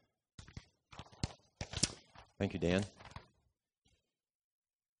Thank you, Dan.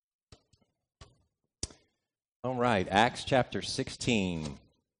 All right, Acts chapter 16,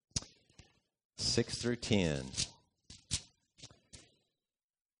 6 through 10.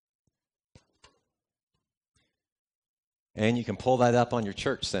 And you can pull that up on your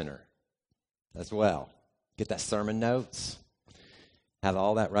church center as well. Get that sermon notes. Have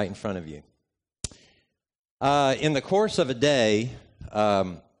all that right in front of you. In the course of a day,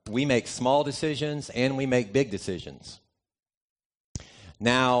 we make small decisions and we make big decisions.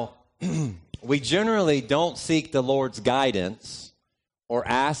 Now, we generally don't seek the Lord's guidance or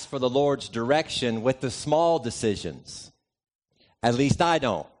ask for the Lord's direction with the small decisions. At least I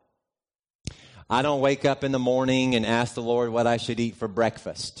don't. I don't wake up in the morning and ask the Lord what I should eat for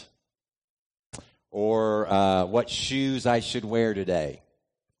breakfast or what shoes I should wear today.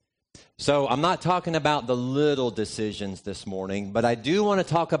 So I'm not talking about the little decisions this morning, but I do want to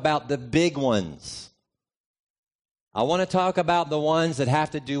talk about the big ones. I want to talk about the ones that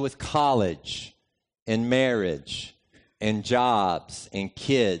have to do with college and marriage and jobs and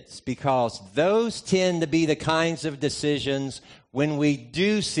kids, because those tend to be the kinds of decisions when we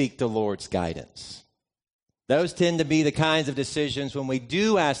do seek the Lord's guidance. Those tend to be the kinds of decisions when we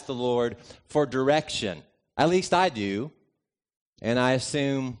do ask the Lord for direction. At least I do, and I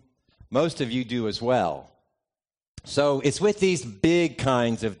assume most of you do as well. So it's with these big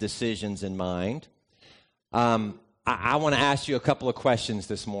kinds of decisions in mind. I want to ask you a couple of questions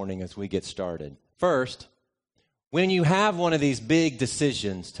this morning as we get started. First, when you have one of these big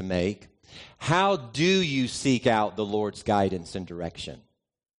decisions to make, how do you seek out the Lord's guidance and direction?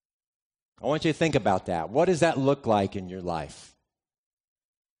 I want you to think about that. What does that look like in your life?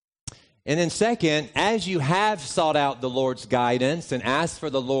 And then second, as you have sought out the Lord's guidance and asked for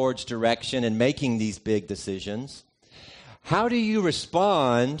the Lord's direction in making these big decisions, how do you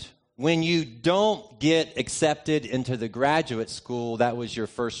respond when you don't get accepted into the graduate school that was your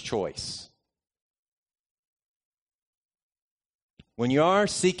first choice? When you are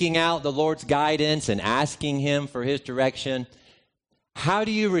seeking out the Lord's guidance and asking Him for His direction, how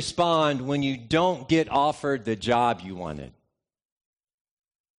do you respond when you don't get offered the job you wanted?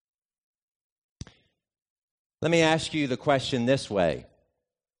 Let me ask you the question this way.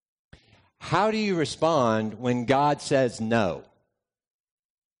 How do you respond when God says no?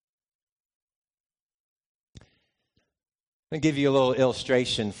 Let me give you a little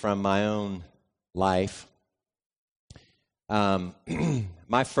illustration from my own life.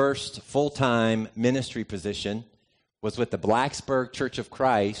 My first full-time ministry position was with the Blacksburg Church of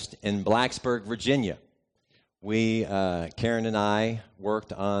Christ in Blacksburg, Virginia. We, Karen and I,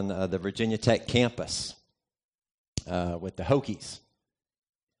 worked on the Virginia Tech campus with the Hokies.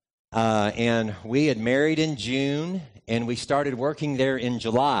 And we had married in June, and we started working there in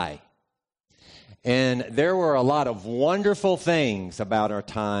July. And there were a lot of wonderful things about our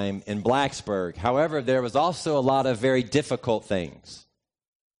time in Blacksburg. However, there was also a lot of very difficult things.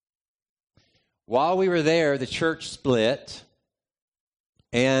 While we were there, the church split,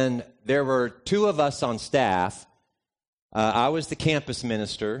 and there were two of us on staff. I was the campus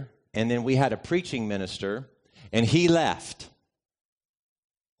minister, and then we had a preaching minister, and he left.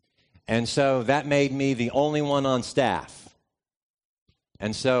 And so that made me the only one on staff.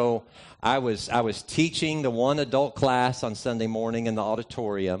 And so I was teaching the one adult class on Sunday morning in the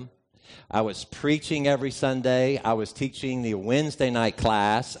auditorium. I was preaching every Sunday. I was teaching the Wednesday night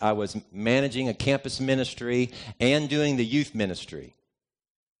class. I was managing a campus ministry and doing the youth ministry.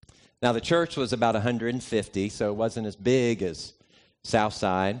 Now, the church was about 150, so it wasn't as big as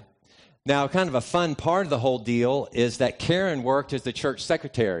Southside. Now, kind of a fun part of the whole deal is that Karen worked as the church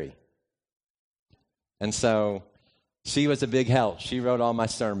secretary. And so she was a big help. She wrote all my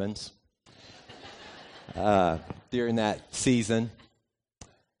sermons during that season.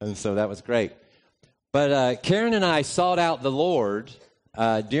 And so that was great. But Karen and I sought out the Lord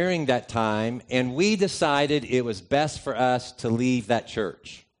during that time, and we decided it was best for us to leave that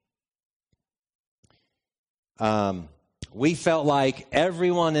church. We felt like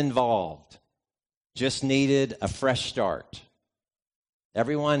everyone involved just needed a fresh start.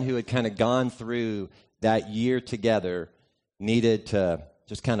 Everyone who had kind of gone through that year together needed to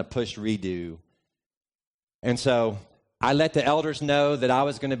just kind of push redo. And so I let the elders know that I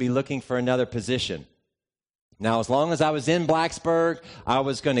was going to be looking for another position. Now, as long as I was in Blacksburg, I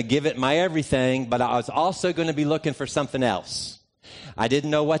was going to give it my everything, but I was also going to be looking for something else. I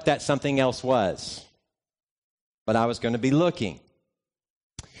didn't know what that something else was, but I was going to be looking.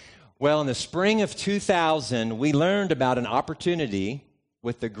 Well, in the spring of 2000, we learned about an opportunity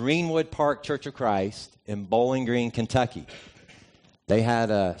with the Greenwood Park Church of Christ in Bowling Green, Kentucky. They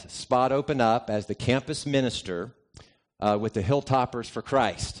had a spot open up as the campus minister with the Hilltoppers for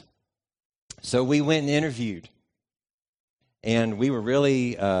Christ. So we went and interviewed, and we were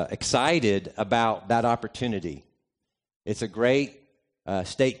really excited about that opportunity. It's a great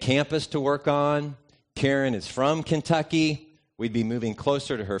state campus to work on. Karen is from Kentucky. We'd be moving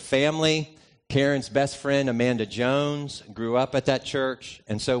closer to her family. Karen's best friend, Amanda Jones, grew up at that church.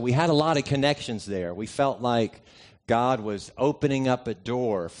 And so we had a lot of connections there. We felt like God was opening up a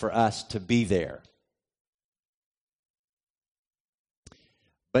door for us to be there.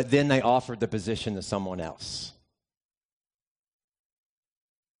 But then they offered the position to someone else.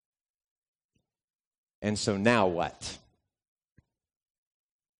 And so now what?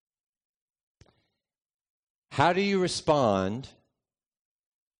 How do you respond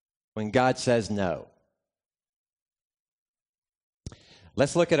when God says no?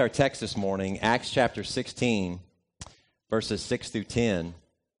 Let's look at our text this morning, Acts chapter 16, verses 6 through 10.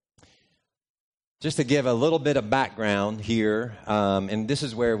 Just to give a little bit of background here, and this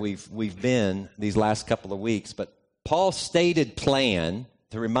is where we've been these last couple of weeks, but Paul's stated plan,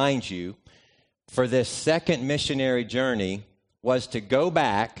 to remind you, for this second missionary journey was to go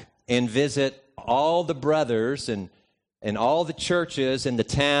back and visit all the brothers and all the churches in the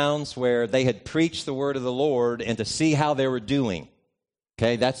towns where they had preached the word of the Lord and to see how they were doing.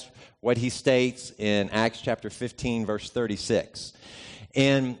 Okay, that's what he states in Acts chapter 15, verse 36.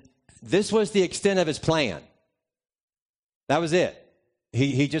 And this was the extent of his plan. That was it.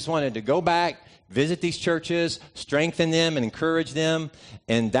 He just wanted to go back, visit these churches, strengthen them and encourage them,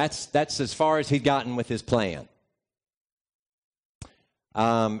 and that's as far as he'd gotten with his plan.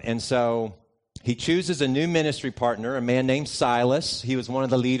 And so he chooses a new ministry partner, a man named Silas. He was one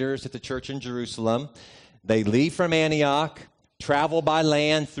of the leaders at the church in Jerusalem. They leave from Antioch, travel by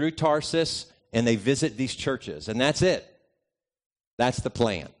land through Tarsus, and they visit these churches. And that's it. That's the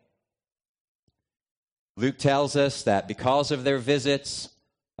plan. Luke tells us that because of their visits,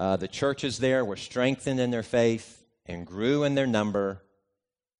 the churches there were strengthened in their faith and grew in their number.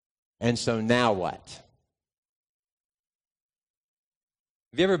 And so now what?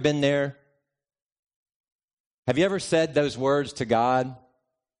 Have you ever been there? Have you ever said those words to God?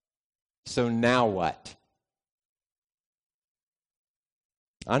 So now what?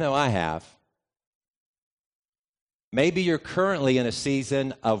 I know I have. Maybe you're currently in a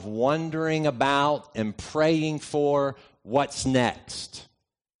season of wondering about and praying for what's next.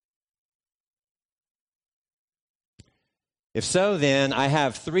 If so, then I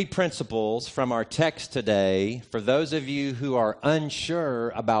have 3 principles from our text today for those of you who are unsure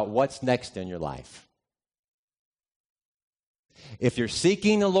about what's next in your life. If you're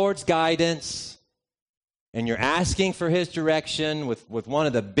seeking the Lord's guidance and you're asking for his direction with one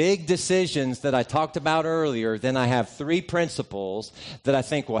of the big decisions that I talked about earlier, then I have 3 principles that I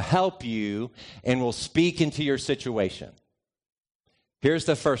think will help you and will speak into your situation. Here's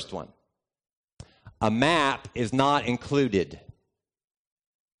the first one. A map is not included.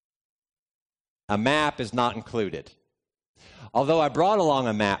 A map is not included. Although I brought along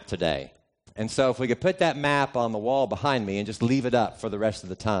a map today. And so if we could put that map on the wall behind me and just leave it up for the rest of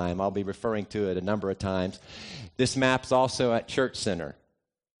the time, I'll be referring to it a number of times. This map's also at Church Center.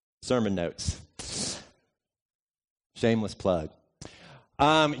 Sermon notes. Shameless plug.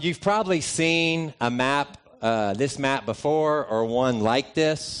 You've probably seen a map, this map before, or one like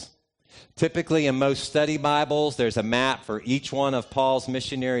this. Typically, in most study Bibles, there's a map for each one of Paul's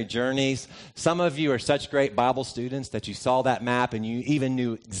missionary journeys. Some of you are such great Bible students that you saw that map and you even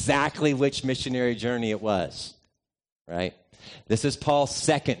knew exactly which missionary journey it was, right? This is Paul's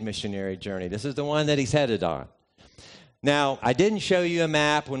second missionary journey. This is the one that he's headed on. Now, I didn't show you a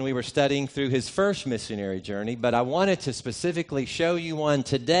map when we were studying through his first missionary journey, but I wanted to specifically show you one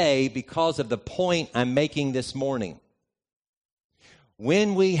today because of the point I'm making this morning.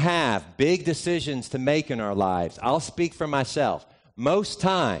 When we have big decisions to make in our lives, I'll speak for myself. Most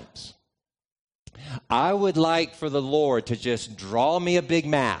times, I would like for the Lord to just draw me a big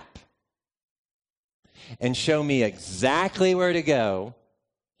map and show me exactly where to go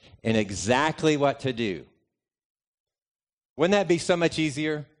and exactly what to do. Wouldn't that be so much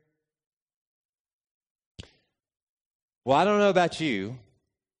easier? Well, I don't know about you,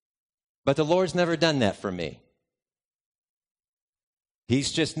 but the Lord's never done that for me.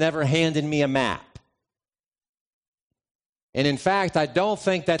 He's just never handed me a map. And in fact, I don't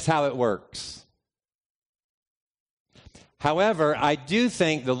think that's how it works. However, I do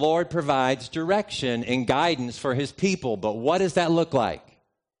think the Lord provides direction and guidance for his people. But what does that look like?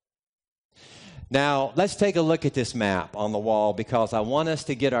 Now, let's take a look at this map on the wall because I want us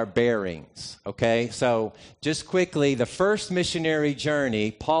to get our bearings, okay? So, just quickly, the first missionary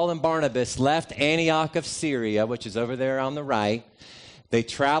journey, Paul and Barnabas left Antioch of Syria, which is over there on the right. They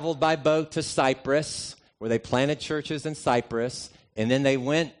traveled by boat to Cyprus, where they planted churches in Cyprus, and then they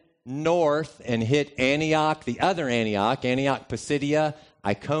went north and hit Antioch, the other Antioch, Antioch Pisidia,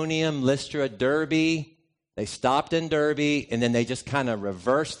 Iconium, Lystra, Derbe. They stopped in Derbe, and then they just kind of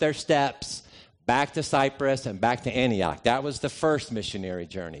reversed their steps back to Cyprus and back to Antioch. That was the first missionary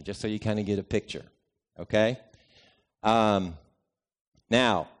journey, just so you kind of get a picture, okay?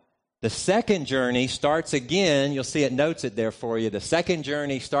 Now, the second journey starts again. You'll see it notes it there for you. The second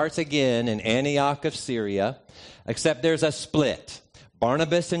journey starts again in Antioch of Syria, except there's a split.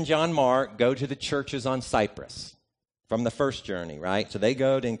 Barnabas and John Mark go to the churches on Cyprus from the first journey, right? So they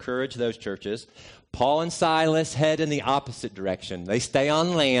go to encourage those churches. Paul and Silas head in the opposite direction. They stay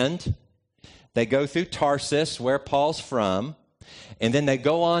on land. They go through Tarsus, where Paul's from, and then they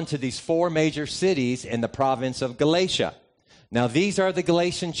go on to these four major cities in the province of Galatia. Now, these are the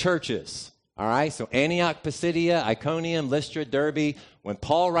Galatian churches, all right? So Antioch, Pisidia, Iconium, Lystra, Derbe. When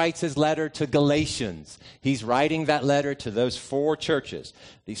Paul writes his letter to Galatians, he's writing that letter to those four churches,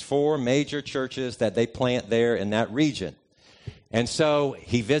 these four major churches that they plant there in that region. And so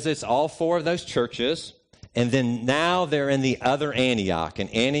he visits all four of those churches. And then now they're in the other Antioch, in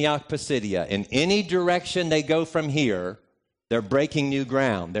Antioch Pisidia. In any direction they go from here, they're breaking new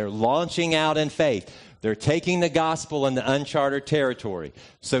ground. They're launching out in faith. They're taking the gospel into uncharted territory.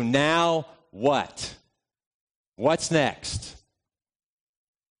 So now what? What's next?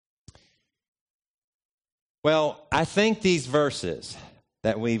 Well, I think these verses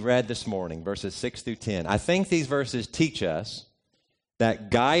that we read this morning, verses 6 through 10, I think these verses teach us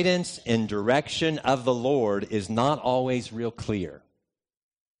that guidance and direction of the Lord is not always real clear.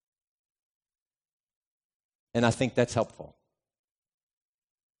 And I think that's helpful.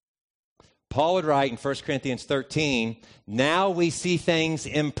 Paul would write in 1 Corinthians 13, now we see things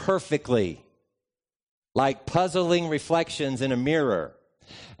imperfectly, like puzzling reflections in a mirror.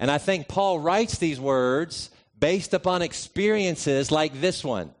 And I think Paul writes these words based upon experiences like this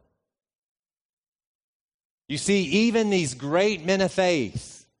one. You see, even these great men of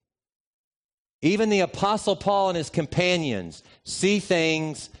faith, even the Apostle Paul and his companions, see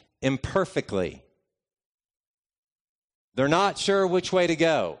things imperfectly. They're not sure which way to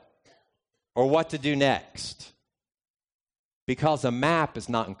go or what to do next because a map is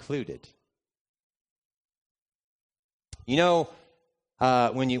not included. You know,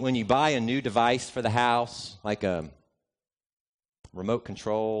 when you buy a new device for the house, like a remote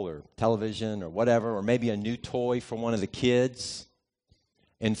control or television or whatever, or maybe a new toy for one of the kids,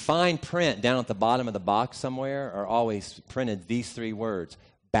 in fine print down at the bottom of the box somewhere are always printed these three words: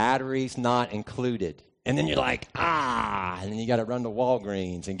 batteries not included. And then you're like, and then you got to run to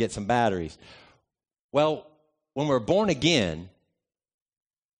Walgreens and get some batteries. Well, when we're born again,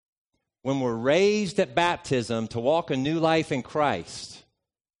 when we're raised at baptism to walk a new life in Christ,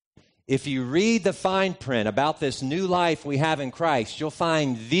 if you read the fine print about this new life we have in Christ, you'll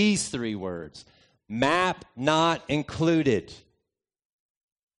find these three words: map not included.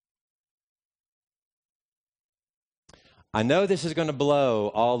 I know this is going to blow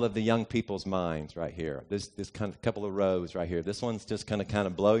all of the young people's minds right here. This kind of couple of rows right here. This one's just going to kind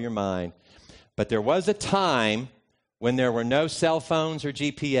of blow your mind. But there was a time when there were no cell phones or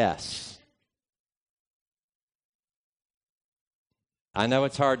GPS. I know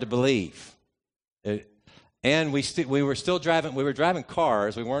it's hard to believe. And we were still driving. We were driving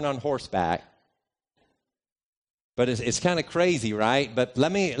cars. We weren't on horseback. But it's kind of crazy, right? But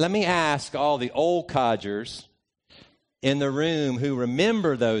let me ask all the old codgers in the room who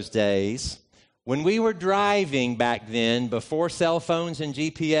remember those days when we were driving back then before cell phones and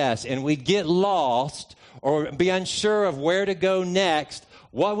GPS, and we'd get lost or be unsure of where to go next.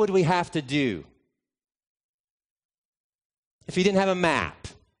 What would we have to do if you didn't have a map?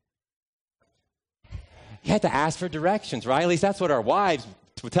 You had to ask for directions, right? At least that's what our wives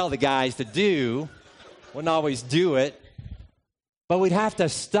would tell the guys to do. Wouldn't always do it. But we'd have to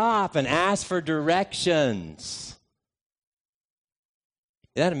stop and ask for directions.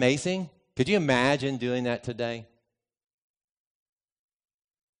 Isn't that amazing? Could you imagine doing that today?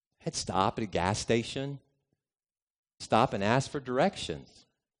 I'd stop at a gas station, stop and ask for directions.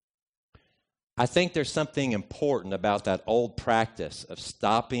 I think there's something important about that old practice of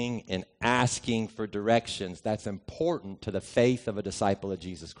stopping and asking for directions that's important to the faith of a disciple of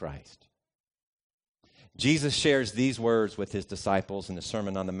Jesus Christ. Jesus shares these words with his disciples in the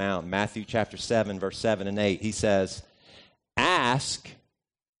Sermon on the Mount. Matthew chapter 7, verse 7 and 8. He says, ask,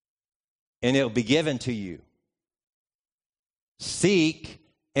 and it will be given to you. Seek,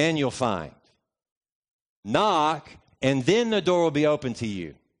 and you'll find. Knock, and then the door will be open to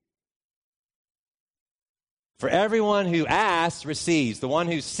you. For everyone who asks receives. The one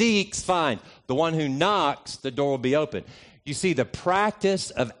who seeks finds. The one who knocks, the door will be open. You see, the practice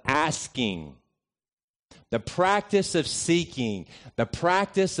of asking, the practice of seeking, the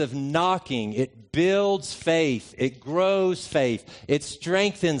practice of knocking, it builds faith, it grows faith, it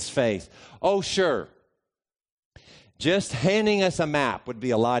strengthens faith. Oh, sure. Just handing us a map would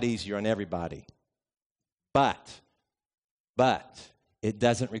be a lot easier on everybody. But it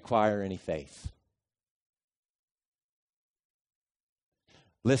doesn't require any faith.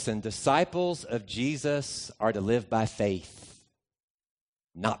 Listen, disciples of Jesus are to live by faith,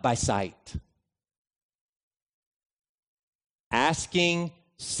 not by sight. Asking,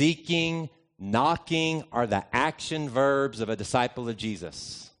 seeking, knocking are the action verbs of a disciple of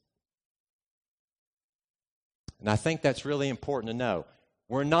Jesus. And I think that's really important to know.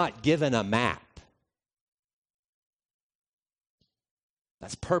 We're not given a map.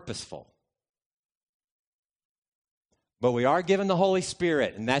 That's purposeful. But we are given the Holy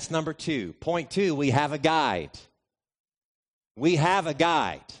Spirit, and that's number 2. Point 2, we have a guide. We have a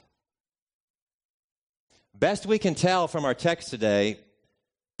guide. Best we can tell from our text today,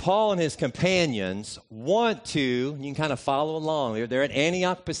 Paul and his companions want to, you can kind of follow along, they're at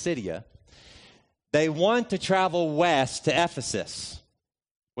Antioch, Pisidia. They want to travel west to Ephesus,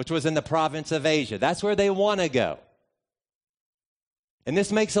 which was in the province of Asia. That's where they want to go. And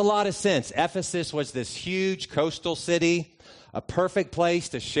this makes a lot of sense. Ephesus was this huge coastal city, a perfect place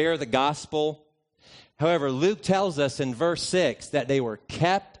to share the gospel. However, Luke tells us in verse 6 that they were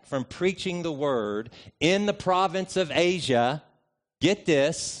kept from preaching the word in the province of Asia, get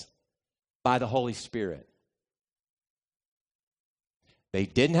this, by the Holy Spirit. They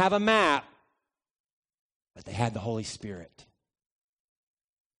didn't have a map, but they had the Holy Spirit.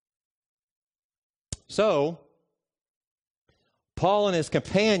 So, Paul and his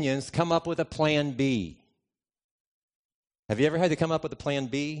companions come up with a plan B. Have you ever had to come up with a plan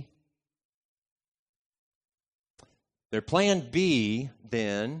B? Their plan B,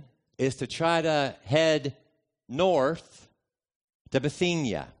 then, is to try to head north to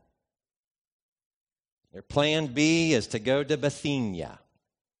Bithynia. Their plan B is to go to Bithynia.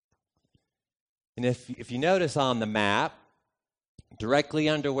 And if you notice on the map, directly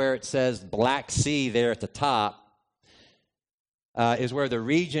under where it says Black Sea there at the top, is where the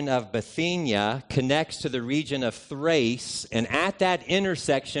region of Bithynia connects to the region of Thrace. And at that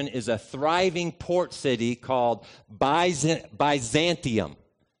intersection is a thriving port city called Byzantium.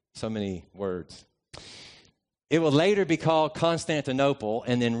 So many words. It will later be called Constantinople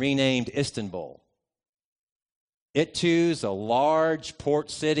and then renamed Istanbul. It too is a large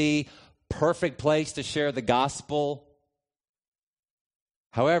port city, perfect place to share the gospel.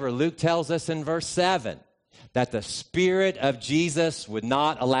 However, Luke tells us in verse 7 that the Spirit of Jesus would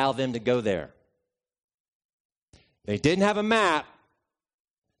not allow them to go there. They didn't have a map,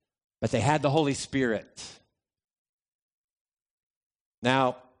 but they had the Holy Spirit.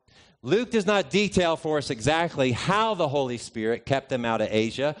 Now, Luke does not detail for us exactly how the Holy Spirit kept them out of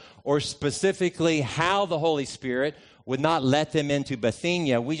Asia, or specifically how the Holy Spirit would not let them into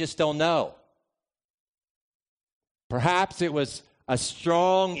Bithynia. We just don't know. Perhaps it was a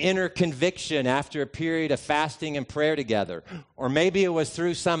strong inner conviction after a period of fasting and prayer together. Or maybe it was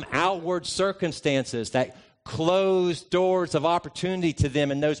through some outward circumstances that closed doors of opportunity to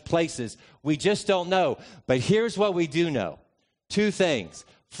them in those places. We just don't know. But here's what we do know. 2 things.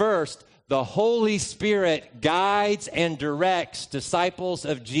 First, the Holy Spirit guides and directs disciples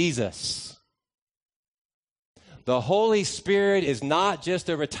of Jesus. The Holy Spirit is not just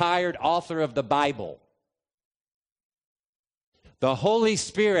a retired author of the Bible. The Holy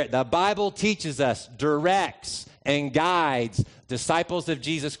Spirit, the Bible teaches us, directs and guides disciples of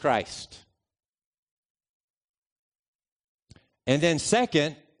Jesus Christ. And then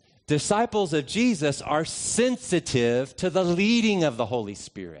second, disciples of Jesus are sensitive to the leading of the Holy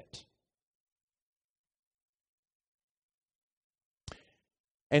Spirit.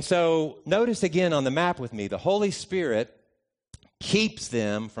 And so notice again on the map with me, the Holy Spirit keeps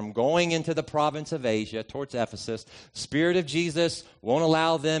them from going into the province of Asia towards Ephesus. Spirit of Jesus won't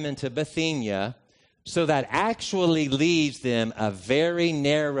allow them into Bithynia, so that actually leaves them a very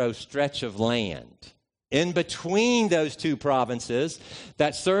narrow stretch of land in between those 2 provinces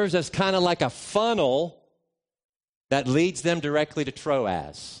that serves as kind of like a funnel that leads them directly to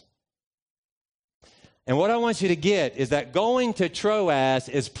Troas. And what I want you to get is that going to Troas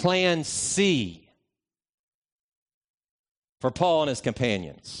is plan C for Paul and his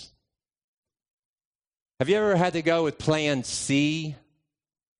companions. Have you ever had to go with plan C?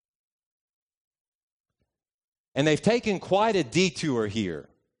 And they've taken quite a detour here.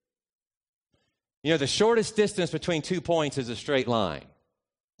 You know, the shortest distance between 2 points is a straight line.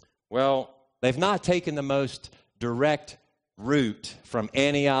 Well, they've not taken the most direct route from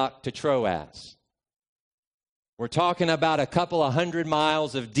Antioch to Troas. We're talking about a couple of 100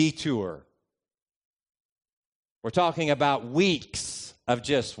 miles of detour. We're talking about weeks of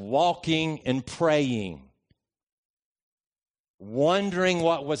just walking and praying, wondering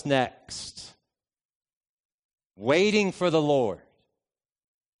what was next, waiting for the Lord.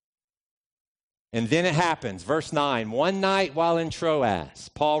 And then it happens. Verse 9, one night while in Troas,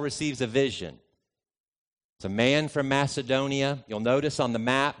 Paul receives a vision. It's a man from Macedonia. You'll notice on the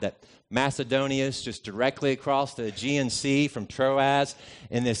map that Macedonia is just directly across the Aegean Sea from Troas.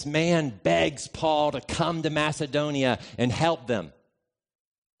 And this man begs Paul to come to Macedonia and help them,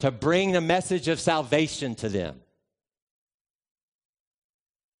 to bring the message of salvation to them.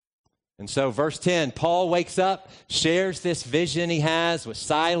 And so verse 10, Paul wakes up, shares this vision he has with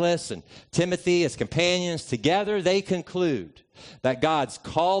Silas and Timothy, his companions. Together they conclude that God's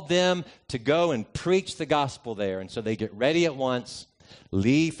called them to go and preach the gospel there. And so they get ready at once,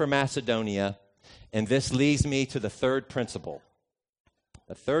 leave for Macedonia. And this leads me to the third principle.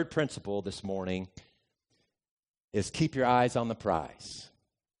 The third principle this morning is keep your eyes on the prize.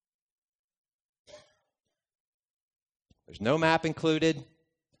 There's no map included.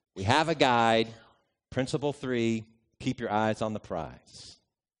 We have a guide. Principle 3, keep your eyes on the prize.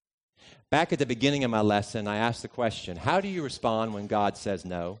 Back at the beginning of my lesson, I asked the question, how do you respond when God says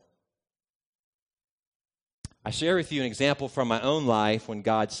no? I share with you an example from my own life when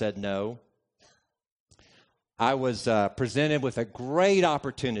God said no. I was presented with a great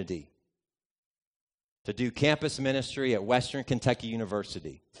opportunity to do campus ministry at Western Kentucky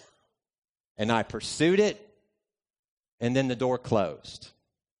University. And I pursued it, and then the door closed.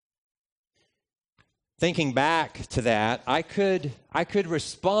 Thinking back to that, I could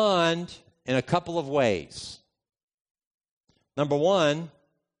respond in a couple of ways. Number one,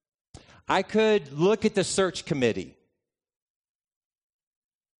 I could look at the search committee.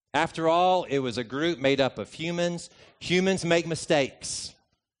 After all, it was a group made up of humans. Humans make mistakes.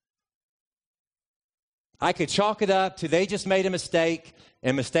 I could chalk it up to they just made a mistake,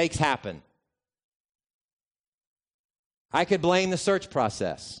 and mistakes happen. I could blame the search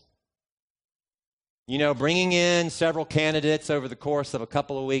process. You know, bringing in several candidates over the course of a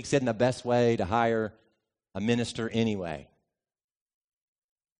couple of weeks isn't the best way to hire a minister anyway.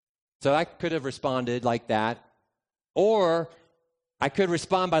 So I could have responded like that. Or I could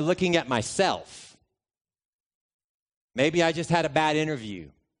respond by looking at myself. Maybe I just had a bad interview.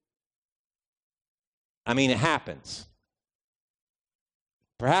 I mean, it happens.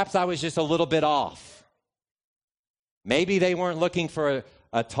 Perhaps I was just a little bit off. Maybe they weren't looking for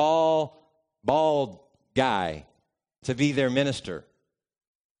a tall, bald guy to be their minister,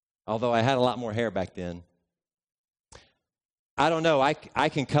 although I had a lot more hair back then. I don't know. I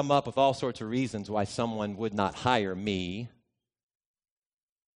can come up with all sorts of reasons why someone would not hire me.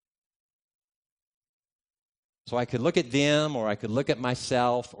 So I could look at them, or I could look at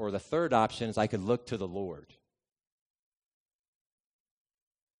myself, or the third option is I could look to the Lord.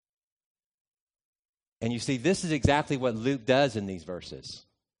 And you see, this is exactly what Luke does in these verses.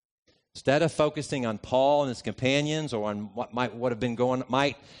 Instead of focusing on Paul and his companions or on what might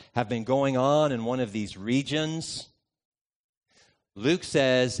have been going on in one of these regions, Luke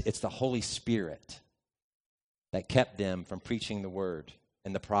says it's the Holy Spirit that kept them from preaching the word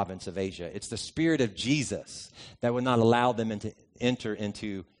in the province of Asia. It's the Spirit of Jesus that would not allow them to enter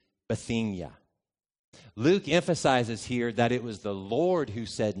into Bithynia. Luke emphasizes here that it was the Lord who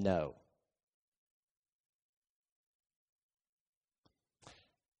said no.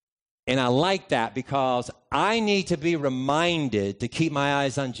 And I like that because I need to be reminded to keep my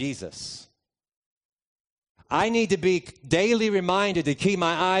eyes on Jesus. I need to be daily reminded to keep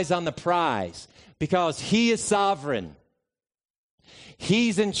my eyes on the prize because He is sovereign.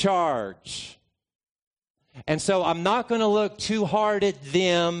 He's in charge. And so I'm not going to look too hard at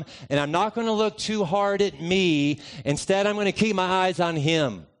them, and I'm not going to look too hard at me. Instead, I'm going to keep my eyes on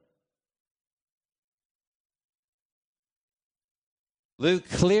Him. Luke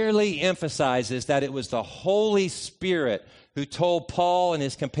clearly emphasizes that it was the Holy Spirit who told Paul and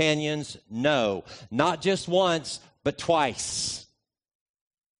his companions no, not just once, but twice.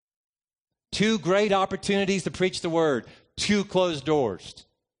 2 great opportunities to preach the word, 2 closed doors.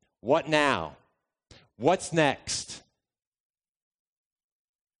 What now? What's next?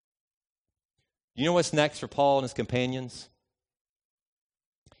 You know what's next for Paul and his companions?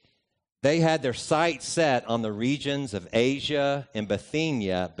 They had their sights set on the regions of Asia and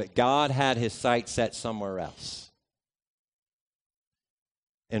Bithynia, but God had his sights set somewhere else.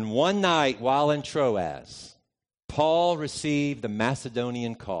 And one night while in Troas, Paul received the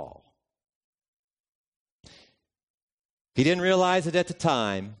Macedonian Call. He didn't realize it at the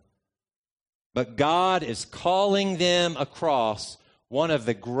time, but God is calling them across one of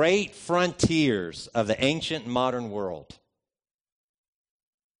the great frontiers of the ancient modern world.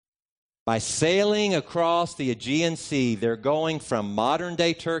 By sailing across the Aegean Sea, they're going from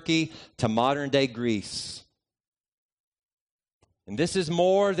modern-day Turkey to modern-day Greece. And this is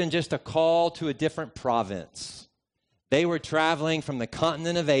more than just a call to a different province. They were traveling from the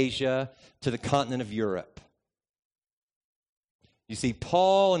continent of Asia to the continent of Europe. You see,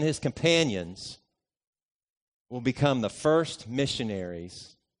 Paul and his companions will become the first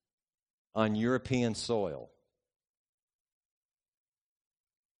missionaries on European soil.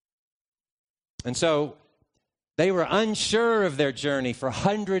 And so they were unsure of their journey for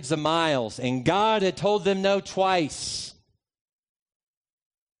hundreds of miles, and God had told them no twice.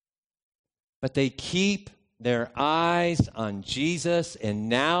 But they keep their eyes on Jesus, and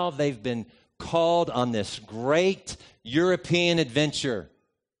now they've been called on this great European adventure.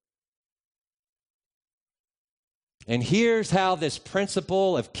 And here's how this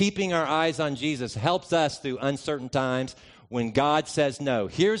principle of keeping our eyes on Jesus helps us through uncertain times when God says no.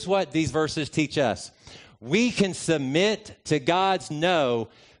 Here's what these verses teach us. We can submit to God's no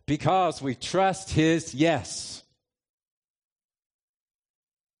because we trust his yes.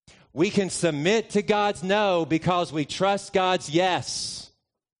 We can submit to God's no because we trust God's yes.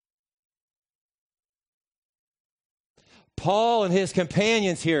 Paul and his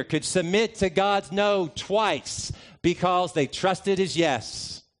companions here could submit to God's no twice because they trusted his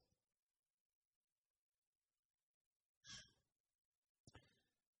yes.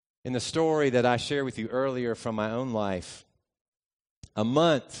 In the story that I shared with you earlier from my own life, a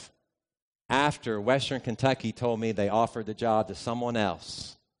month after Western Kentucky told me they offered the job to someone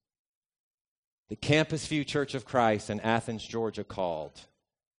else, the Campus View Church of Christ in Athens, Georgia called.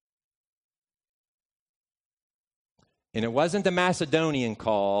 And it wasn't the Macedonian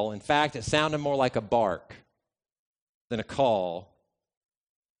call. In fact, it sounded more like a bark than a call.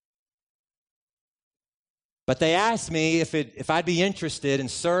 But they asked me if I'd be interested in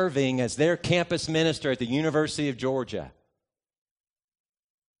serving as their campus minister at the University of Georgia.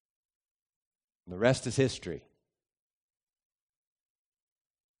 And the rest is history.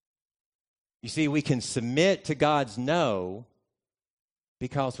 You see, we can submit to God's no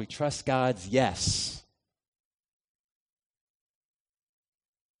because we trust God's yes.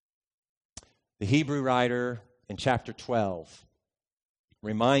 The Hebrew writer in chapter 12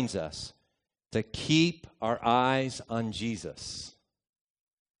 reminds us to keep our eyes on Jesus,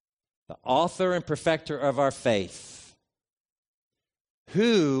 the author and perfecter of our faith,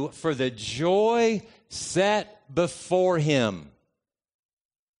 who, for the joy set before him,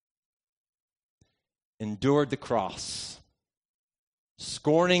 endured the cross,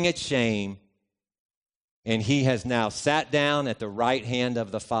 scorning its shame, and he has now sat down at the right hand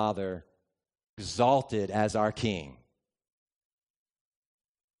of the Father, exalted as our King.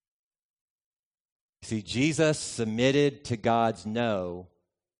 See, Jesus submitted to God's no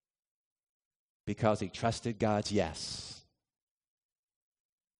because he trusted God's yes.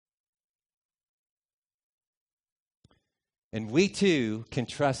 And we too can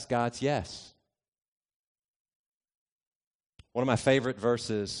trust God's yes. One of my favorite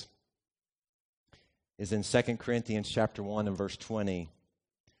verses is in 2 Corinthians chapter 1 and verse 20.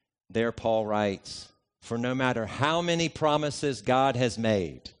 There Paul writes, "For no matter how many promises God has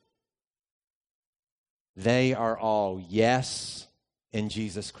made, they are all yes in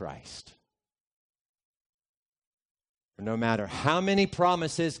Jesus Christ." For no matter how many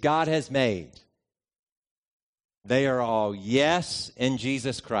promises God has made, they are all yes in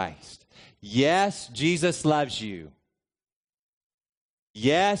Jesus Christ. Yes, Jesus loves you.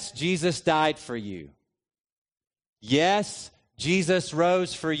 Yes, Jesus died for you. Yes, Jesus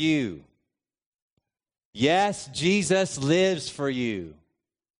rose for you. Yes, Jesus lives for you.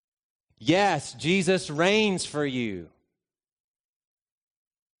 Yes, Jesus reigns for you.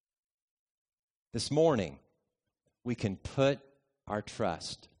 This morning, we can put our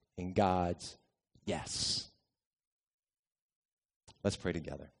trust in God's yes. Let's pray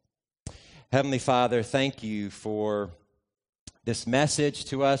together. Heavenly Father, thank you for this message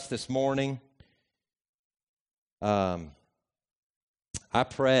to us this morning. I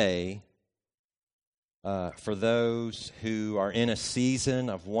pray for those who are in a season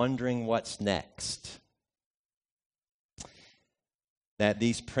of wondering what's next, that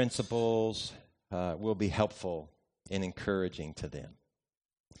these principles will be helpful and encouraging to them.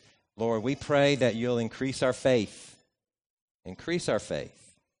 Lord, we pray that you'll increase our faith. Increase our faith.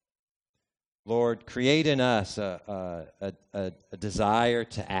 Lord, create in us a desire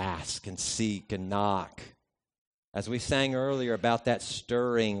to ask and seek and knock. As we sang earlier about that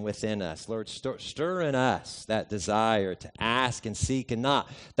stirring within us. Lord, stir in us that desire to ask and seek and knock.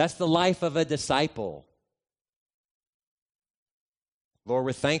 That's the life of a disciple. Lord,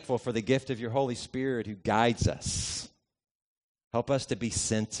 we're thankful for the gift of your Holy Spirit who guides us. Help us to be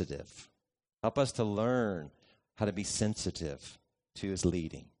sensitive. Help us to learn how to be sensitive to his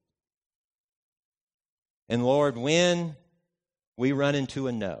leading. And Lord, when we run into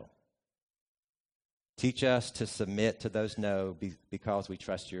a no, teach us to submit to those no because we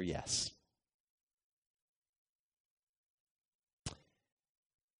trust your yes.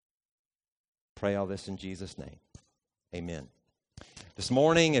 Pray all this in Jesus' name. Amen. This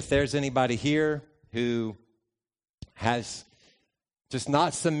morning, if there's anybody here who has just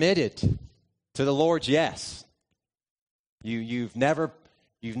not submitted to the Lord's yes, you've never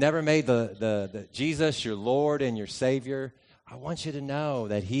made the Jesus your Lord and your Savior, I want you to know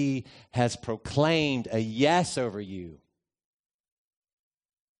that he has proclaimed a yes over you.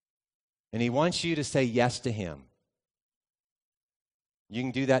 And he wants you to say yes to him. You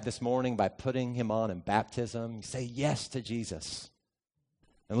can do that this morning by putting him on in baptism. You say yes to Jesus.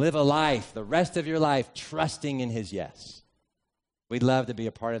 And live a life, the rest of your life, trusting in his yes. We'd love to be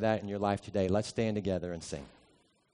a part of that in your life today. Let's stand together and sing.